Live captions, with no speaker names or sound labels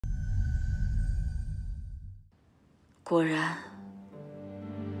果然，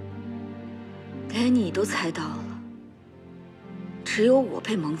连你都猜到了，只有我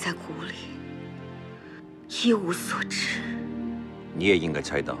被蒙在鼓里，一无所知。你也应该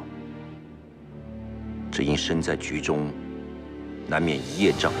猜到，只因身在局中，难免一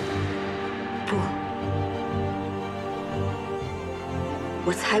叶障。不，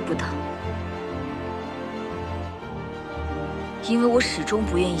我猜不到，因为我始终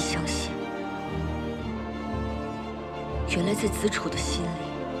不愿意相信。 原来在子楚的心里，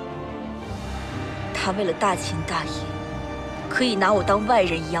他为了大情大义，可以拿我当外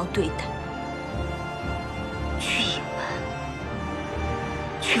人一样对待，去隐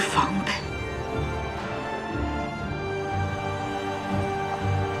瞒，去防备。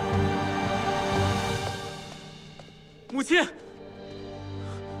母亲，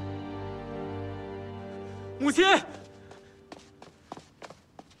母亲。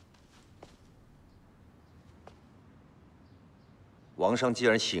 皇上既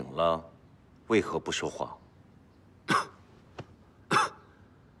然醒了，为何不说话？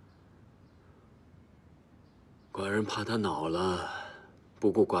寡人怕他恼了，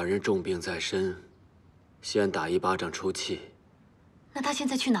不顾寡人重病在身，先打一巴掌出气。那他现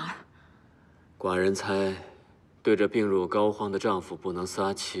在去哪儿？寡人猜，对着病入膏肓的丈夫不能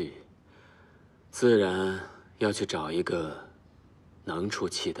撒气，自然要去找一个能出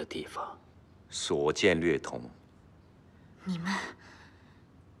气的地方。所见略同。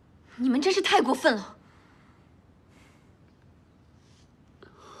你们真是太过分了！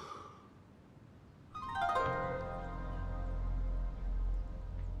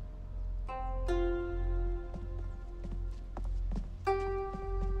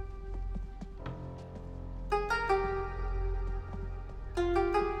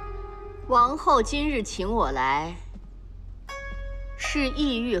王后今日请我来，是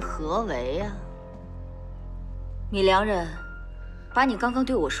意欲何为啊？米良人。 把你刚刚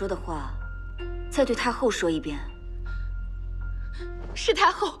对我说的话，再对太后说一遍。是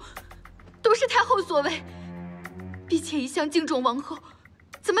太后，都是太后所为。婢妾一向敬重王后，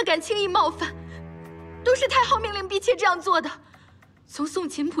怎么敢轻易冒犯？都是太后命令婢妾这样做的。从宋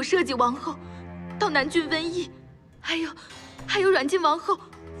琴谱设计王后，到南郡瘟疫，还有软禁王后、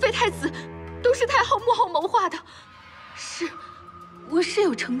废太子，都是太后幕后谋划的。我是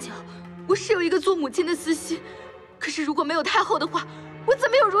有成角，我是有一个做母亲的私心。 可是，如果没有太后的话，我怎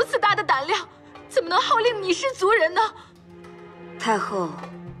么有如此大的胆量？怎么能号令米氏族人呢？太后，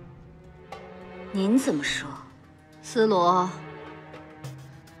您怎么说？思罗，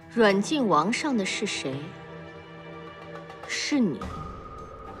软禁王上的是谁？是你。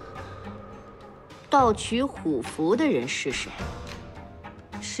盗取虎符的人是谁？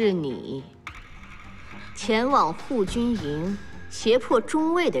是你。前往护军营胁迫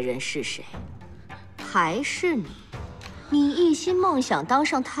中尉的人是谁？还是你。 你一心梦想当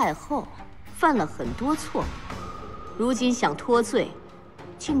上太后，犯了很多错，如今想脱罪，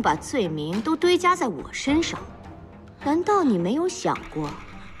竟把罪名都堆加在我身上。难道你没有想过，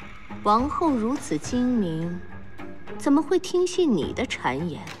王后如此精明，怎么会听信你的谗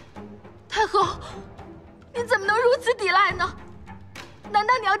言？太后，你怎么能如此抵赖呢？难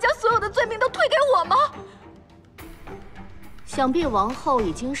道你要将所有的罪名都推给我吗？想必王后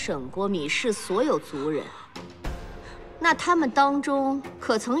已经审过米氏所有族人。 那他们当中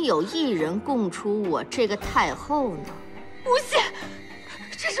可曾有一人供出我这个太后呢？诬陷，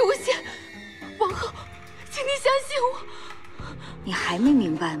这是诬陷！王后，请你相信我。你还没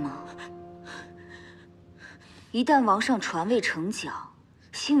明白吗？一旦王上传位成角，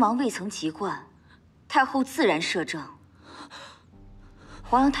新王未曾及冠，太后自然摄政。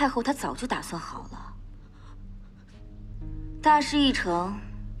皇阳太后她早就打算好了，大事一成，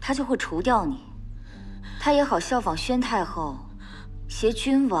她就会除掉你。 他也好效仿宣太后，挟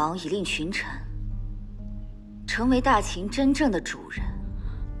君王以令群臣，成为大秦真正的主人。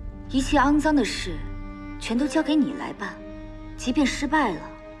一切肮脏的事，全都交给你来办。即便失败了，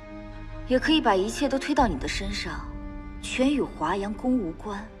也可以把一切都推到你的身上，全与华阳宫无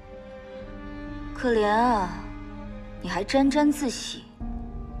关。可怜啊，你还沾沾自喜，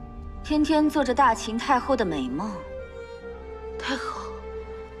天天做着大秦太后的美梦。太后。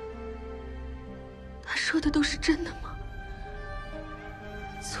 他说的都是真的吗？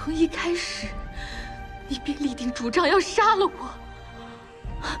从一开始，你便立定主张要杀了我。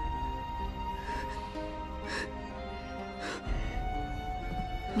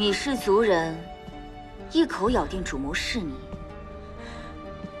米氏族人一口咬定主谋是你，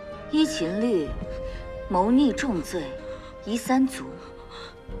依秦律，谋逆重罪，夷三族。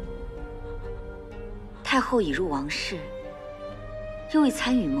太后已入王室，又未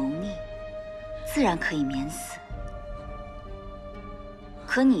参与谋逆。 自然可以免死。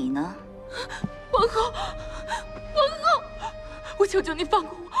可你呢？王后，王后，我求求你放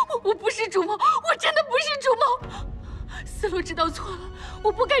过我！我不是主谋，我真的不是主谋。思路知道错了，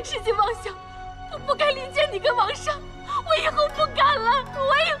我不该痴心妄想，我不该离间你跟王上。我以后不敢了，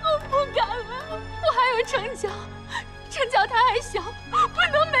我以后不敢了。我还有成角，成角他还小，不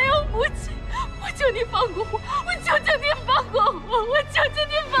能没有母亲。我求你放过我，我求求你放过我，我求求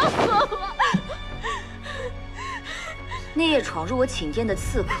你放过我。那夜闯入我寝殿的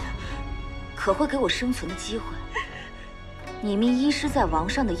刺客，可会给我生存的机会？你命医师在王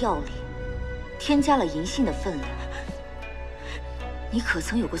上的药里添加了银杏的分量，你可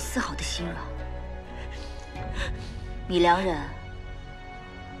曾有过丝毫的心软？米良人，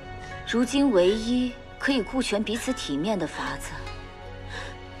如今唯一可以顾全彼此体面的法子，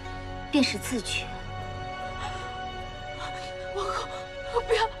便是自绝。王后，我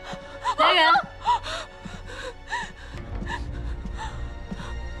不要！来人！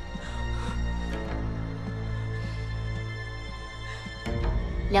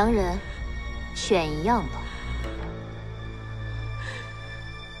良人，选一样吧。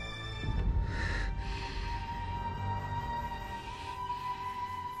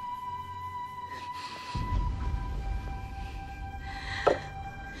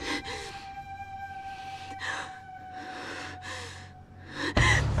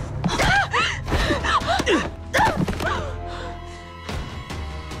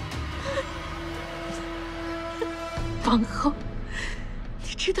王后，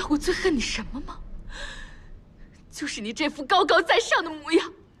你知道我最恨你什么吗？就是你这副高高在上的模样。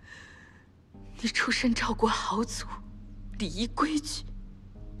你出身赵国豪族，礼仪规矩，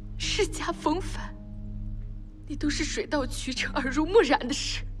世家风范，你都是水到渠成、耳濡目染的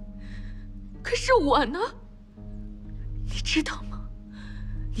事。可是我呢？你知道吗？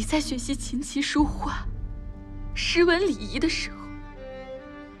你在学习琴棋书画、诗文礼仪的时候，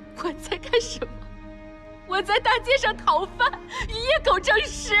我在干什么？我在大街上讨饭，与野狗争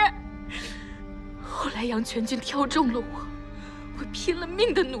食。后来杨全军挑中了我，我拼了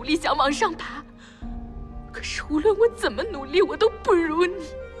命的努力想往上爬，可是无论我怎么努力，我都不如你。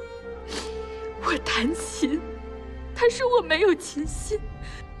我弹琴，他说我没有琴心；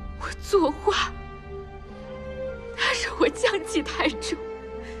我作画，他说我匠气太重；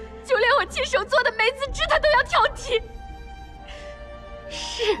就连我亲手做的梅子汁，他都要挑剔。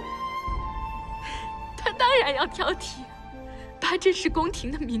是。他当然要挑剔，八珍是宫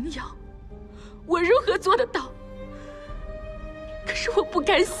廷的民谣，我如何做得到？可是我不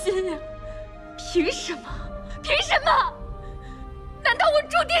甘心呀！凭什么？凭什么？难道我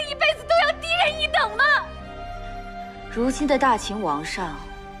注定一辈子都要低人一等吗？如今的大秦王上，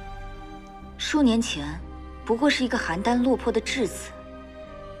数年前不过是一个邯郸落魄的质子，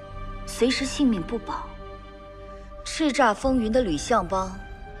随时性命不保。叱咤风云的吕相邦，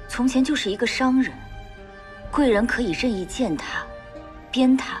从前就是一个商人。贵人可以任意践踏、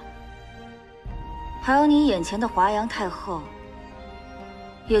鞭挞，还有你眼前的华阳太后，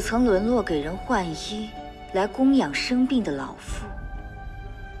也曾沦落给人换衣来供养生病的老妇。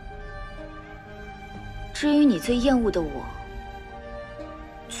至于你最厌恶的我，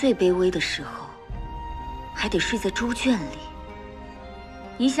最卑微的时候，还得睡在猪圈里。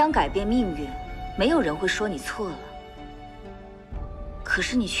你想改变命运，没有人会说你错了。可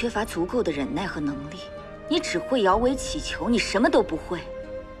是你缺乏足够的忍耐和能力。你只会摇尾乞求，你什么都不会，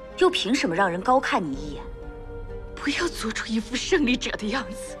又凭什么让人高看你一眼？不要做出一副胜利者的样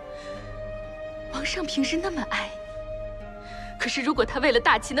子。王上平时那么爱你，可是如果他为了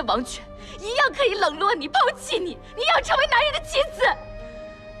大秦的王权，一样可以冷落你、抛弃你，你要成为男人的棋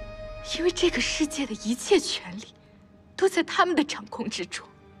子。因为这个世界的一切权利，都在他们的掌控之中。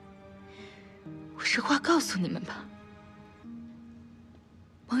我实话告诉你们吧，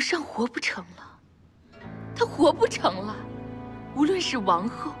王上活不成了。他活不成了，无论是王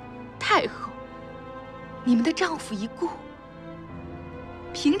后、太后，你们的丈夫一顾，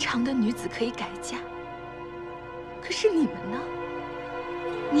平常的女子可以改嫁，可是你们呢？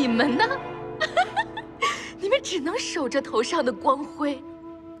你们呢？你们只能守着头上的光辉，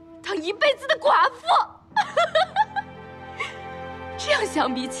当一辈子的寡妇。这样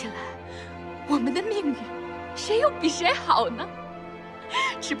相比起来，我们的命运，谁又比谁好呢？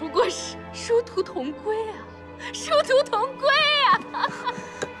只不过是殊途同归啊，殊途同归啊！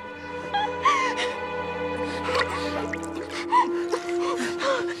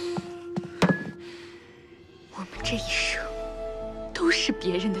我们这一生都是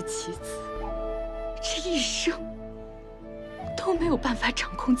别人的棋子，这一生都没有办法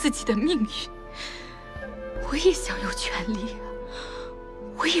掌控自己的命运。我也想有权利啊，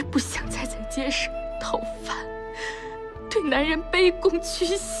我也不想再在街上讨饭。对男人卑躬屈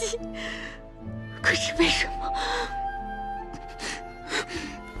膝。可是为什么？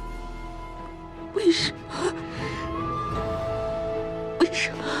为什么？为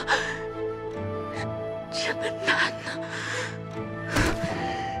什么这么难呢？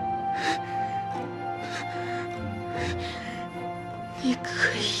你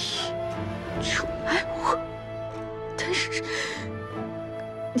可以宠爱我，但是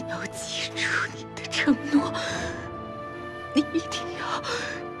你要记住你的承诺，你一定要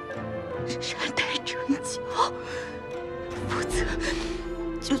善待正教，否则，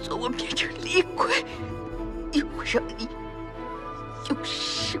就算我变成厉鬼，也会让你永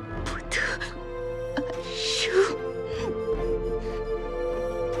世不得安生。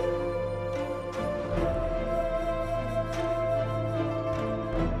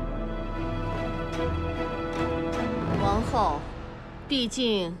王后，毕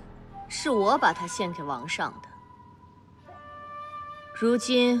竟是我把她献给王上的。如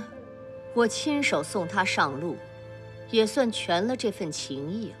今我亲手送她上路，也算全了这份情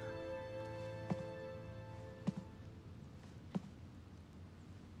谊了。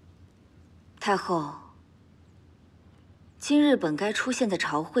太后，今日本该出现在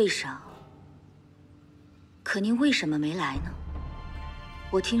朝会上，可您为什么没来呢？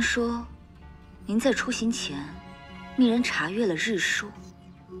我听说，您在出行前命人查阅了日书，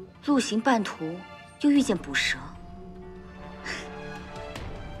路行半途又遇见捕蛇。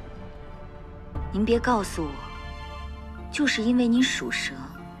您别告诉我，就是因为您属蛇，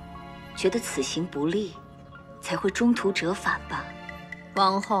觉得此行不利，才会中途折返吧？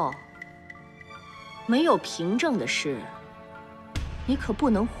王后，没有凭证的事，你可不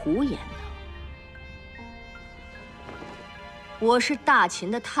能胡言呢。我是大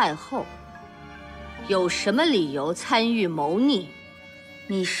秦的太后，有什么理由参与谋逆？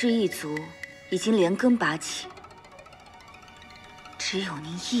芈氏一族已经连根拔起，只有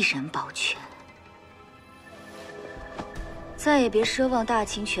您一人保全。再也别奢望大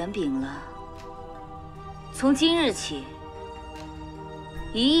秦权柄了。从今日起，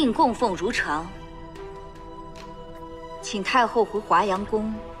一应供奉如常，请太后回华阳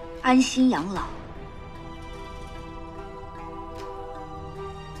宫安心养老。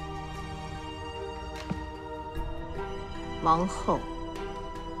王后，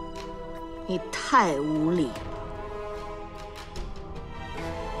你太无礼了。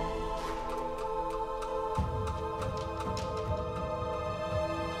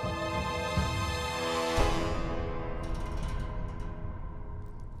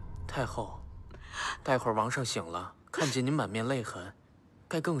太后，待会儿王上醒了，看见您满面泪痕，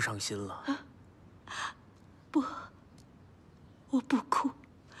该更伤心了。不，我不哭。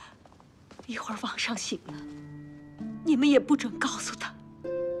一会儿王上醒了，你们也不准告诉他。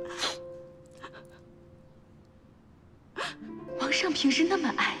王上平时那么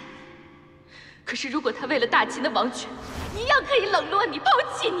爱你，可是如果他为了大秦的王权，一样可以冷落你、抛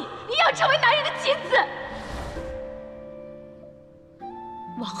弃你，一样成为男人的棋子。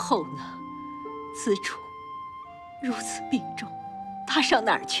王后呢？子楚如此病重，她上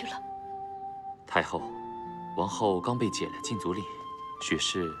哪儿去了？太后，王后刚被解了禁足令，许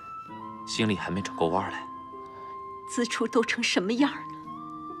是心里还没转过弯来。子楚都成什么样了？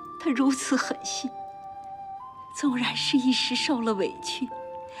他如此狠心，纵然是一时受了委屈，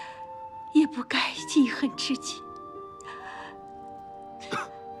也不该记恨至今。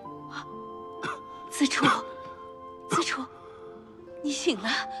子楚，子楚，你醒了，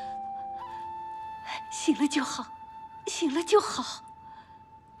醒了就好，醒了就好。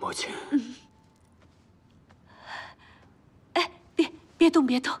母亲。哎，别动，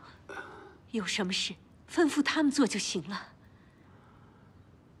别动，有什么事吩咐他们做就行了。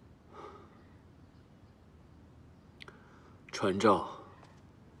传诏，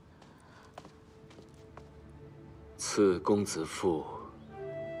赐公子父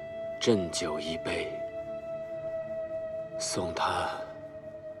鸩酒一杯，送他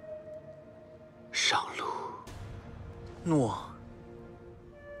上路。诺。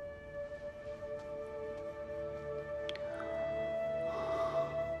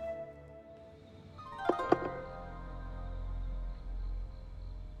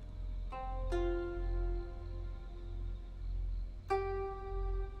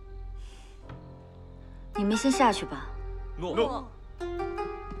你们先下去吧。诺。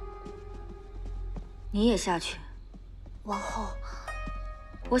你也下去。王后，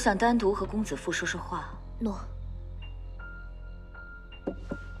我想单独和公子父说说话。诺。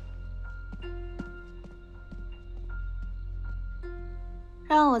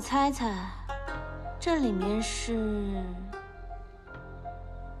让我猜猜，这里面是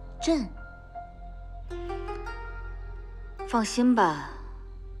朕。放心吧，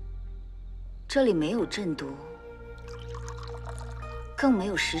这里没有鸩毒，更没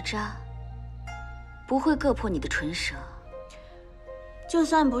有石渣，不会割破你的唇舌。就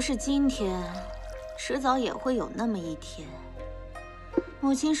算不是今天，迟早也会有那么一天。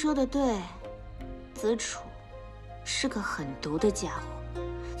母亲说的对，子楚是个狠毒的家伙，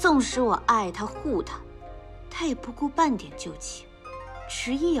纵使我爱他护他，他也不顾半点旧情，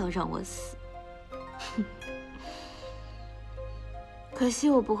执意要让我死。可惜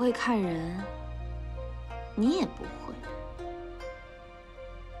我不会看人，你也不会。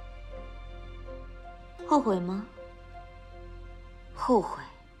后悔吗？后悔。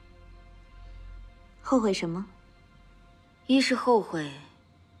后悔什么？一是后悔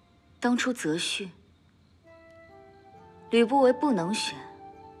当初择婿，吕不韦不能选，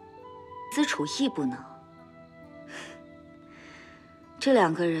子楚亦不能。这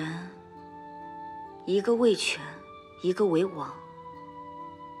两个人，一个为权，一个为王。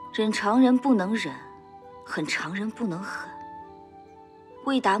忍常人不能忍，恨常人不能恨，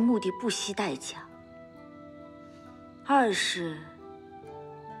为达目的不惜代价。二是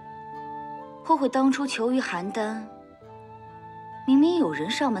后悔当初求于邯郸，明明有人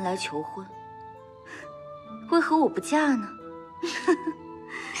上门来求婚，为何我不嫁呢？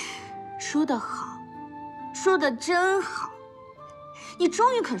说得好，说得真好，你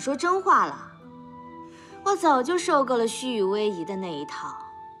终于肯说真话了。我早就受够了虚与委蛇的那一套。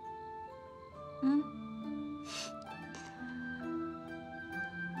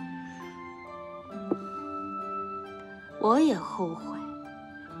我也后悔，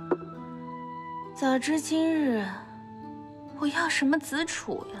早知今日，我要什么子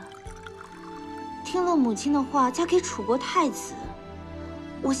楚呀？听了母亲的话，嫁给楚国太子，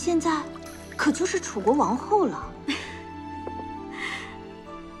我现在可就是楚国王后了。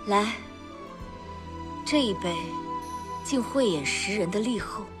来，这一杯，敬慧眼识人的厉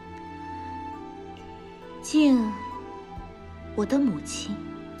后，敬我的母亲。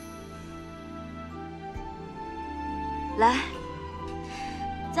来，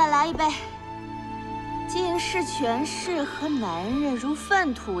再来一杯。敬视权势和男人如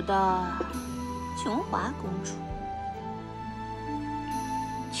粪土的琼华公主。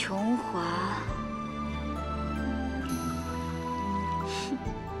琼华，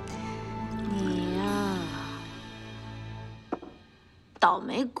你呀，倒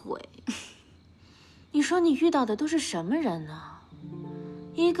霉鬼！你说你遇到的都是什么人呢？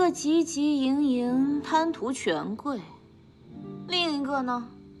一个汲汲营营贪图权贵，另一个呢，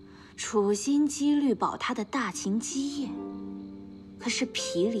处心积虑保他的大秦基业，可是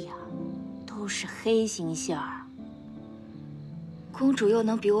皮里啊都是黑心馅儿。公主又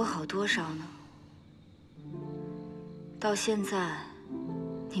能比我好多少呢？到现在，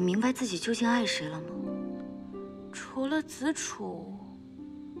你明白自己究竟爱谁了吗？除了子楚，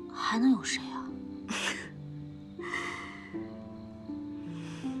还能有谁啊？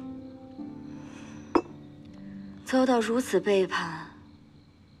遭到如此背叛，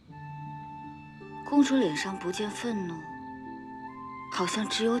公主脸上不见愤怒，好像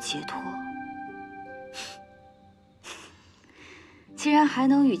只有解脱。既然还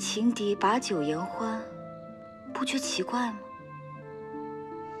能与情敌把酒言欢，不觉奇怪吗？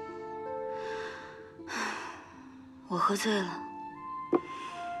我喝醉了，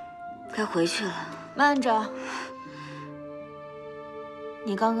该回去了。慢着，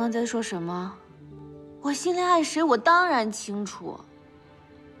你刚刚在说什么？我心里爱谁，我当然清楚。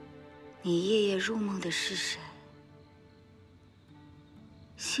你夜夜入梦的是谁？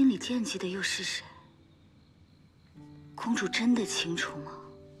心里惦记的又是谁？公主真的清楚吗？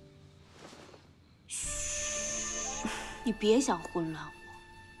嘘，你别想混乱我，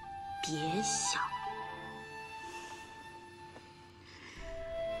别想。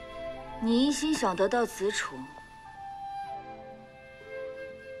你一心想得到子楚，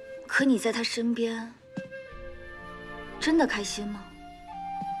可你在他身边，真的开心吗？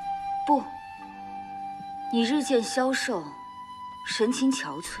不，你日渐消瘦，神情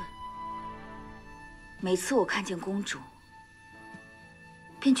憔悴。每次我看见公主，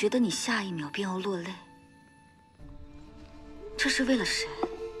便觉得你下一秒便要落泪。这是为了谁？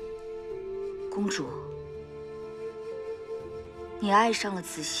公主，你爱上了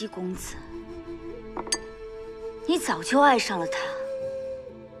子熙公子，你早就爱上了他。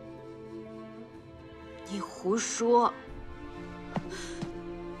你胡说！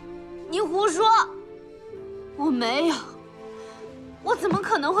你胡说！我没有，我怎么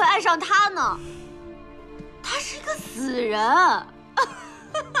可能会爱上他呢？他是一个死人。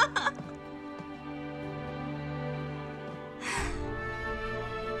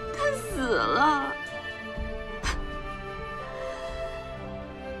他死了。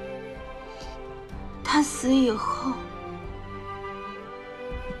他死以后，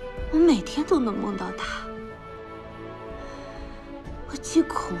我每天都能梦到他。我既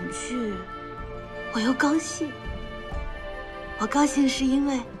恐惧，我又高兴。我高兴是因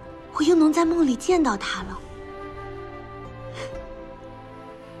为我又能在梦里见到他了。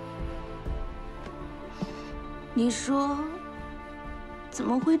你说，怎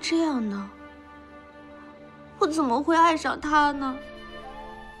么会这样呢？我怎么会爱上他呢？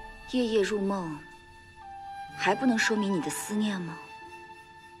夜夜入梦，还不能说明你的思念吗？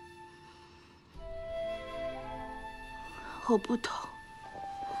我不懂，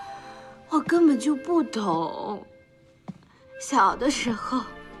我根本就不懂。小的时候，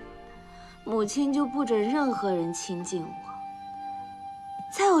母亲就不准任何人亲近我。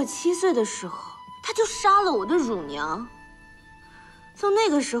在我7岁的时候，她就杀了我的乳娘。从那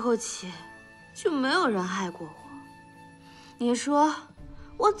个时候起，就没有人爱过我。你说，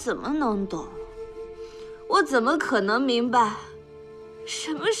我怎么能懂？我怎么可能明白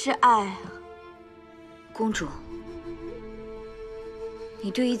什么是爱啊？公主，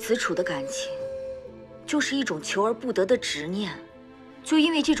你对于子楚的感情，就是一种求而不得的执念。就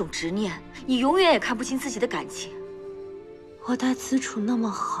因为这种执念，你永远也看不清自己的感情。我待子楚那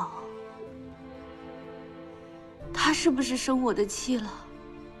么好，他是不是生我的气了？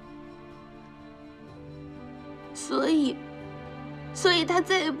所以他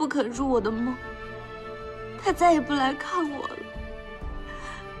再也不肯入我的梦，他再也不来看我了。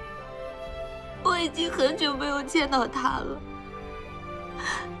我已经很久没有见到他了。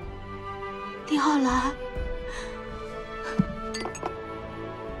李浩然，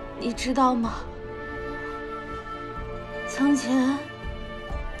你知道吗？从前，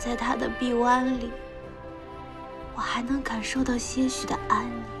在他的臂弯里，我还能感受到些许的安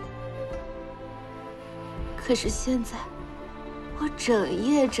宁。可是现在，我整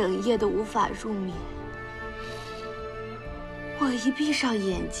夜的无法入眠。我一闭上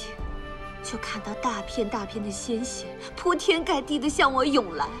眼睛，就看到大片的鲜血铺天盖地的向我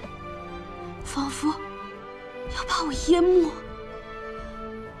涌来，仿佛要把我淹没。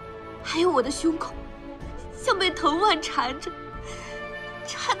还有我的胸口，像被藤蔓缠着，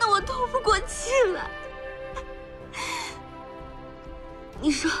缠得我透不过气来。你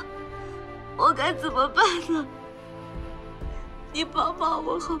说，我该怎么办呢？你帮帮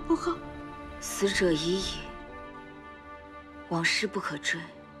我好不好？死者已矣，往事不可追，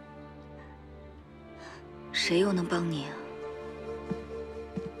谁又能帮你啊？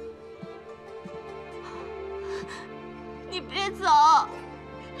你别走，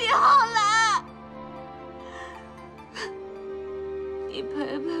李浩然，你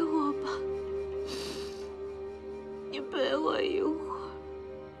陪陪我吧，你陪我一会儿。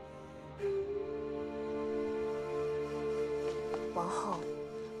王后，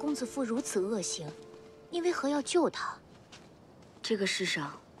公子父如此恶行，你为何要救他？这个世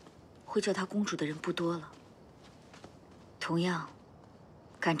上，会叫她公主的人不多了。同样，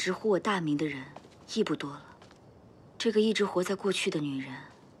敢直呼我大名的人亦不多了。这个一直活在过去的女人，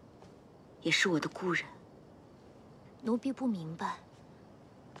也是我的故人。奴婢不明白。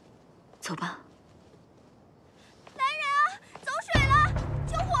走吧。来人啊！走水了！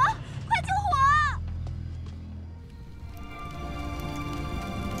救火！快救火！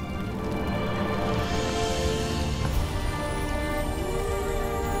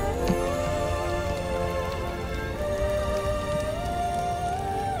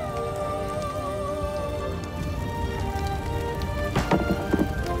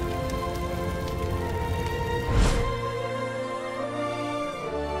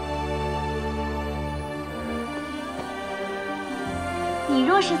你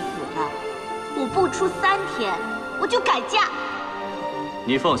若是死了，我不出3天，我就改嫁。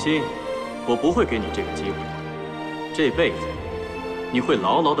你放心，我不会给你这个机会。这辈子，你会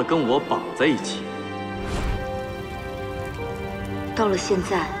牢牢地跟我绑在一起。到了现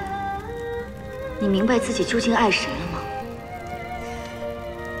在，你明白自己究竟爱谁了吗？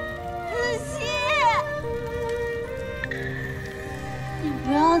子熙，你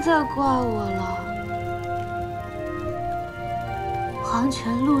不要再怪我了。黄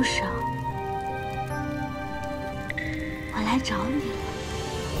泉路上，我来找你了。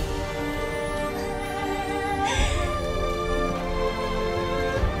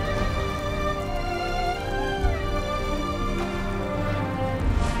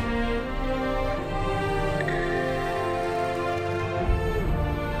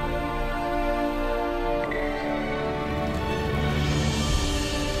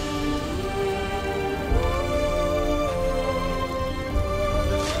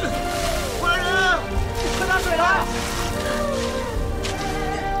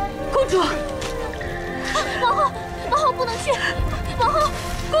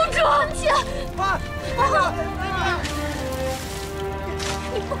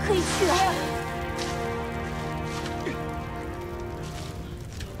不可以去啊！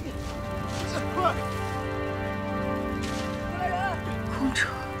公主，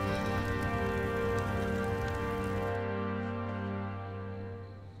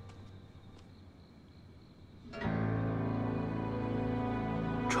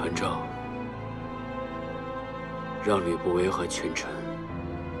传诏，让吕不韦和群臣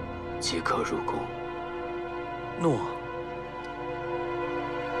即刻入宫。诺。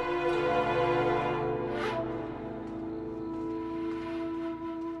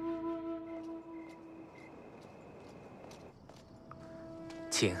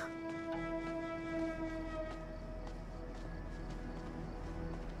请。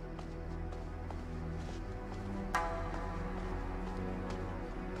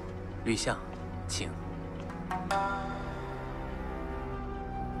吕相，请。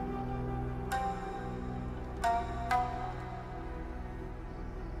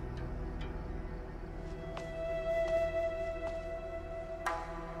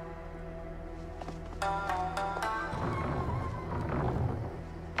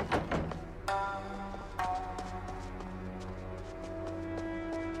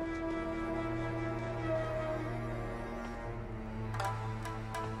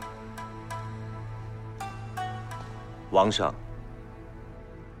王上，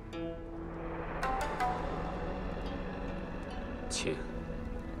请。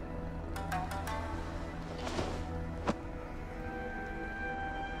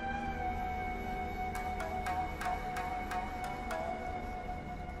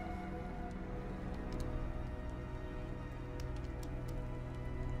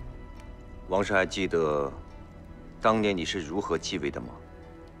王上还记得当年你是如何继位的吗？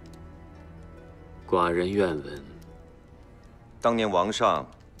寡人愿闻。当年王上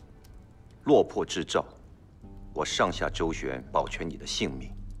落魄至诏，我上下周旋，保全你的性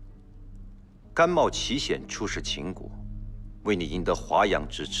命，甘冒奇险出使秦国，为你赢得华阳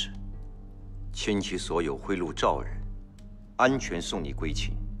之耻，倾其所有贿赂赵人，安全送你归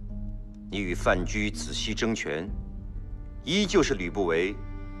秦。你与范雎子息争权，依旧是吕不韦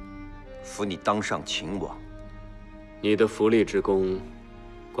扶你当上秦王。你的福利之功，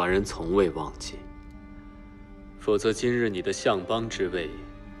寡人从未忘记。否则今日你的相邦之位，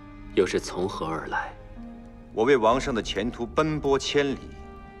又是从何而来？我为王上的前途奔波千里，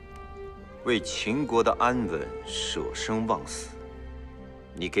为秦国的安稳舍生忘死。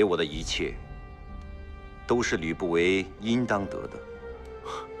你给我的一切，都是吕不韦应当得的。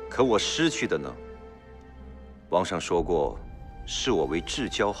可我失去的呢？王上说过，视我为至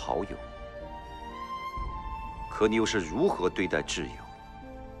交好友。可你又是如何对待挚友？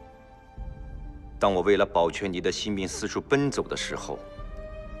当我为了保全你的性命四处奔走的时候，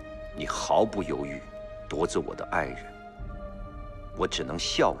你毫不犹豫夺走我的爱人，我只能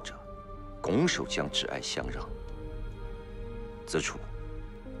笑着拱手将挚爱相让。子楚，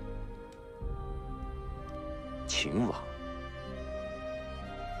秦王，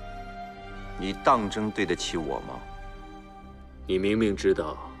你当真对得起我吗？你明明知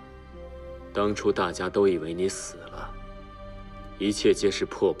道，当初大家都以为你死了，一切皆是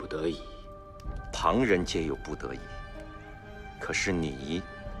迫不得已。旁人皆有不得已，可是你，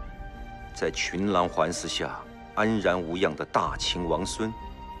在群狼环伺下安然无恙的大秦王孙，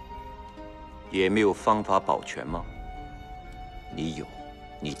也没有方法保全吗？你有，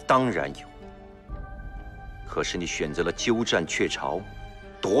你当然有。可是你选择了鸠占鹊巢，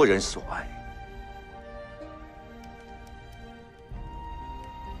夺人所爱。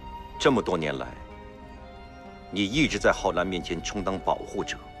这么多年来，你一直在浩然面前充当保护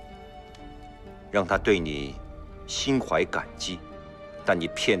者。让他对你心怀感激，但你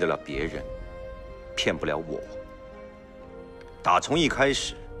骗得了别人，骗不了我。打从一开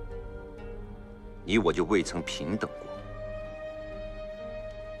始，你我就未曾平等过。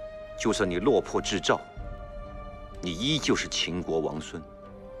就算你落魄至诏，你依旧是秦国王孙，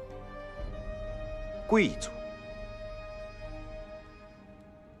贵族。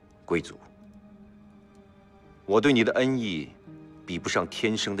贵族，我对你的恩义比不上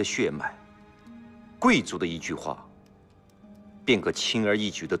天生的血脉。贵族的一句话，便可轻而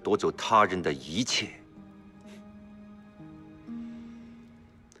易举地夺走他人的一切。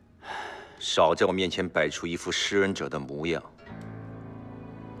少在我面前摆出一副施恩者的模样。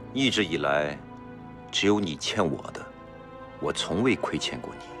一直以来，只有你欠我的，我从未亏欠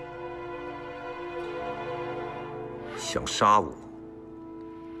过你。想杀我，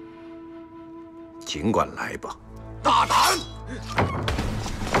尽管来吧。大胆！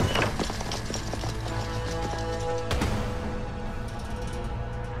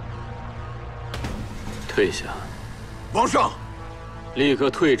退下。王上，立刻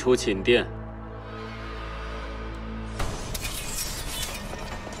退出寝殿。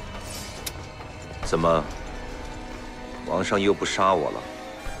怎么，皇上又不杀我了？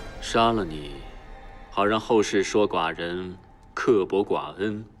杀了你，好让后世说寡人刻薄寡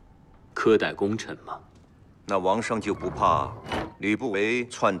恩，苛待功臣吗？那王上就不怕吕不韦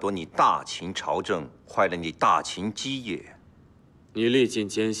篡夺你大秦朝政，坏了你大秦基业？你历尽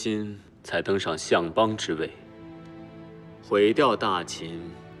艰辛才登上相邦之位，毁掉大秦，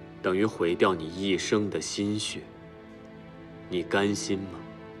等于毁掉你一生的心血，你甘心吗？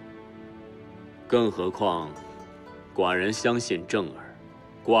更何况，寡人相信正儿，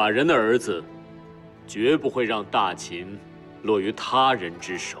寡人的儿子绝不会让大秦落于他人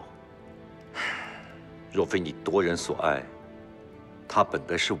之手。若非你夺人所爱，他本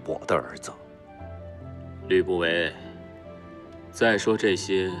该是我的儿子。吕不韦，再说这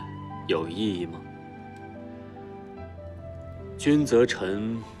些有意义吗？君则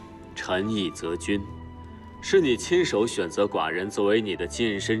臣，臣亦则君，是你亲手选择寡人作为你的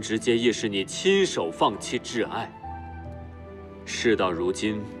近身之阶，亦是你亲手放弃挚爱。事到如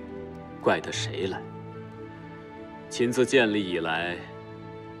今，怪得谁来？秦自建立以来，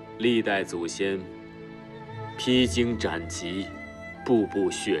历代祖先披荆斩棘，步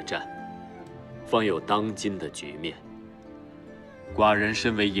步血战，方有当今的局面。寡人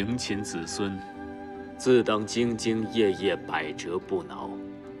身为迎秦子孙，自当兢兢业业，百折不挠，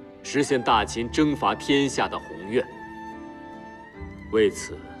实现大秦征伐天下的宏愿。为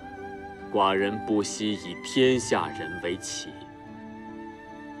此，寡人不惜以天下人为棋，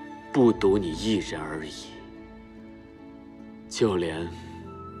不独你一人而已，就连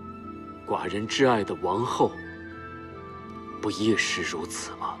寡人挚爱的王后，不亦是如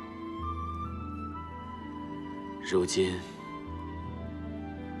此吗？如今，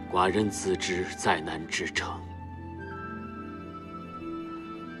寡人自知再难之成，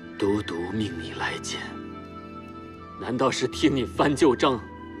独命你来见，难道是听你翻旧账、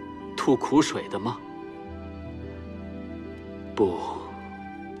吐苦水的吗？不，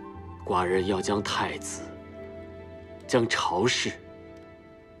寡人要将太子、将朝事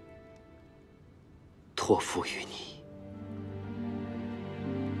托付于你。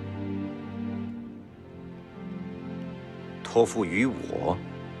托付于我？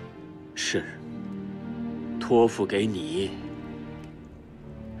是，托付给你。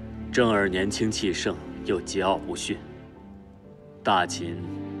正儿年轻气盛，又桀骜不驯，大秦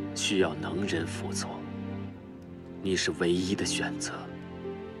需要能人辅佐，你是唯一的选择。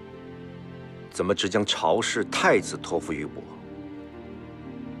怎么只将朝事、太子托付于我？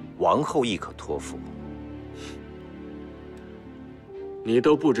王后亦可托付？你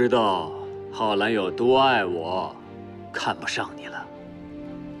都不知道浩然有多爱我，看不上你了。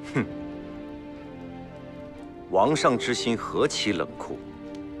哼！王上之心何其冷酷！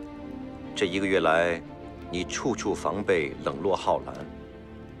这1个月来，你处处防备、冷落浩然，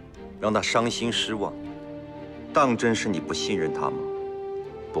让他伤心失望，当真是你不信任他吗？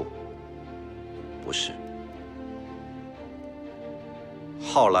不是。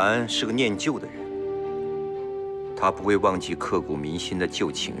浩然是个念旧的人，他不会忘记刻骨铭心的旧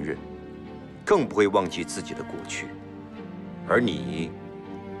情人，更不会忘记自己的过去。而你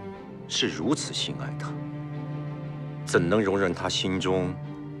是如此心爱他，怎能容忍他心中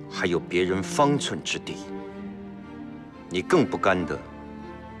还有别人方寸之地？你更不甘的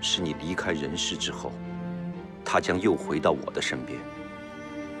是，你离开人世之后，他将又回到我的身边。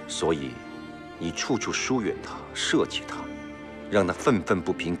所以，你处处疏远他，设计他，让他愤愤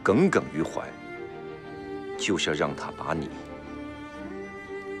不平，耿耿于怀，就是要让他把你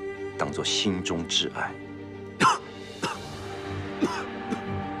当作心中挚爱。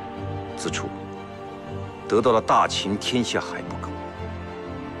子楚，得到了大秦天下还不够，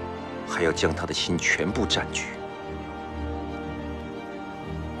还要将他的心全部占据。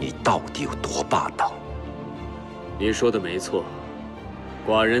你到底有多霸道？你说的没错，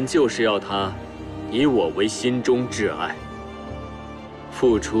寡人就是要他以我为心中挚爱，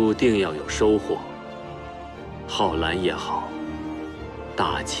付出定要有收获。浩然也好，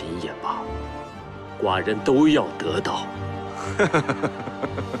大秦也罢，寡人都要得到。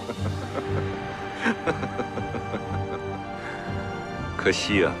可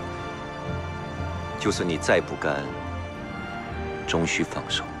惜啊，就算你再不甘，终须放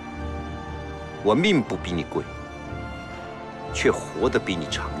手。我命不比你贵，却活得比你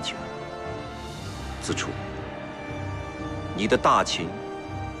长久。子楚，你的大秦，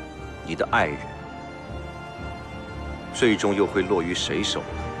你的爱人，最终又会落于谁手呢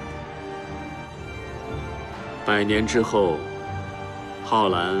？100年之后，浩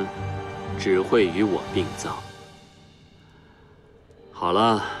然只会与我并葬。好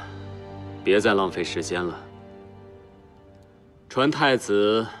了，别再浪费时间了。传太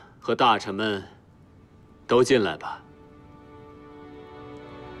子和大臣们都进来吧。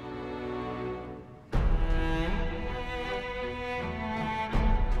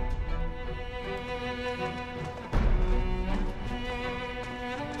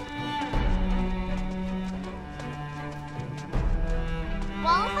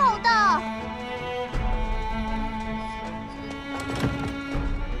王后到。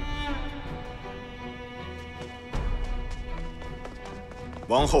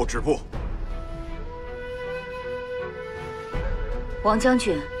王后止步。王将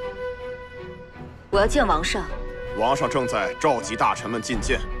军，我要见王上。王上正在召集大臣们觐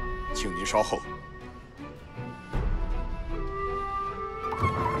见，请您稍后。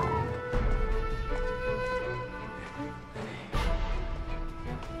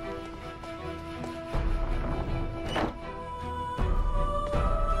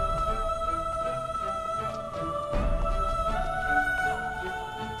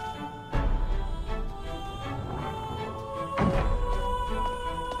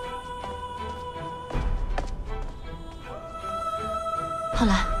浩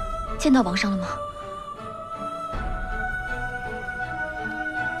然，见到王上了吗？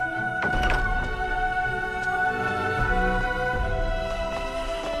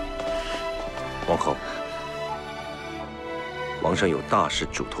王后，王上有大事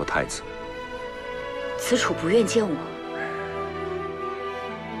嘱托太子。此楚不愿见我，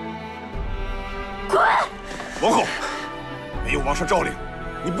滚！王后，没有王上诏令，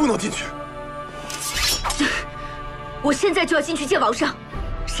你不能进去。我现在就要进去见王上，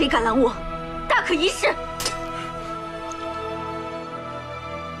谁敢拦我，大可一试。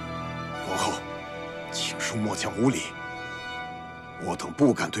王后，请恕末将无礼。我等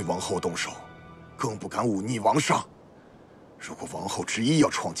不敢对王后动手，更不敢忤逆王上。如果王后执意要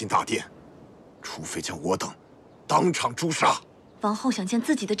闯进大殿，除非将我等当场诛杀。王后想见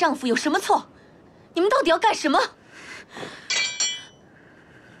自己的丈夫有什么错？你们到底要干什么？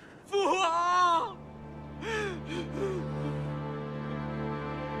父王！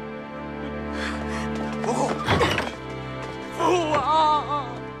王后，父王！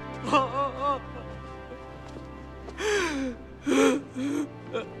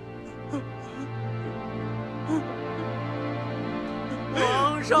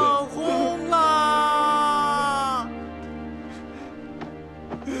皇上轰啦！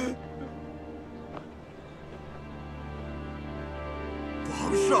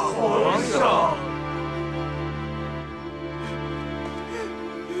皇上，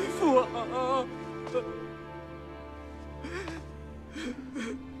父王！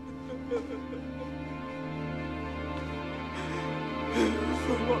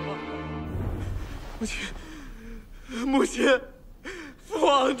母亲，母亲，父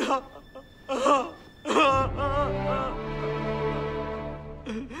王他，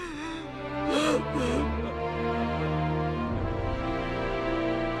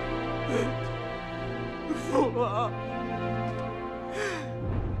父王，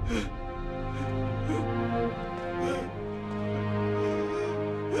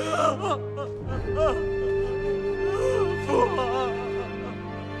父王。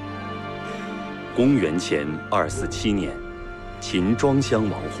公元前247年，秦庄襄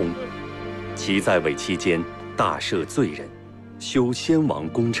王薨，其在位期间大赦罪人，修先王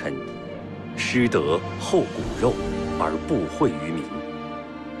功臣，失得厚骨肉而不惠于民。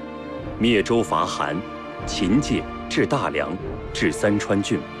灭州伐韩，秦界至大梁，至三川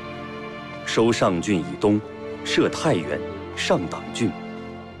郡，收上郡以东，设太原、上党郡。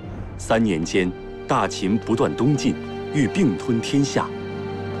3年间，大秦不断东进，欲并吞天下。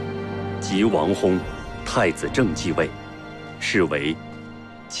及王薨，太子正继位，是为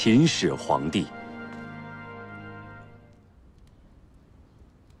秦始皇帝。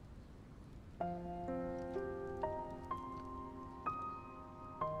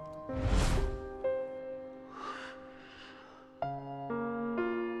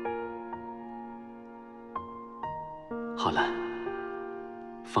好了，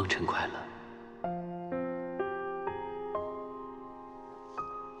方辰快乐。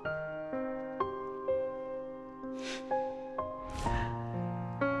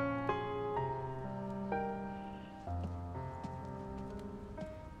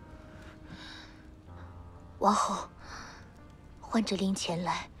王后，患者令前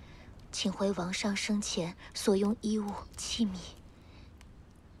来，请回王上生前所用衣物器皿。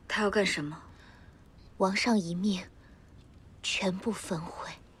他要干什么？王上遗命，全部焚毁。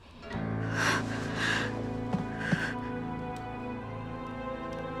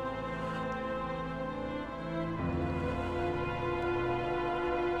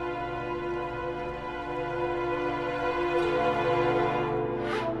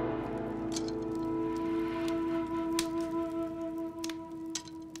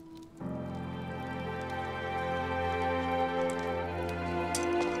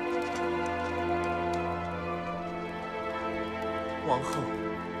王后，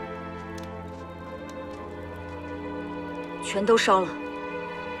全都烧了。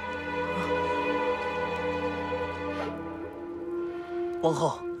王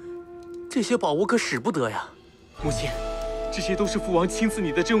后，这些宝物可使不得呀！母亲，这些都是父王亲赐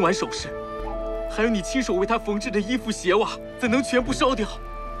你的珍玩首饰，还有你亲手为他缝制的衣服鞋袜，怎能全部烧掉？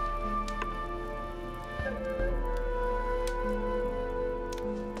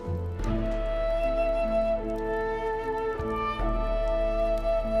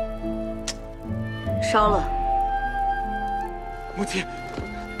烧了。母亲，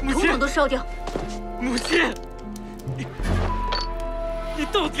母亲，统统都烧掉。母亲，你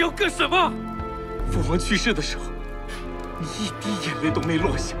到底要干什么？父王去世的时候，你一滴眼泪都没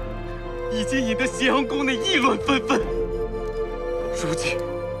落下，已经引得咸阳宫内议论纷纷。如今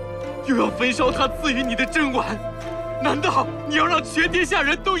又要焚烧他赐予你的珍玩，难道你要让全天下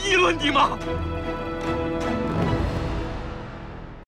人都议论你吗？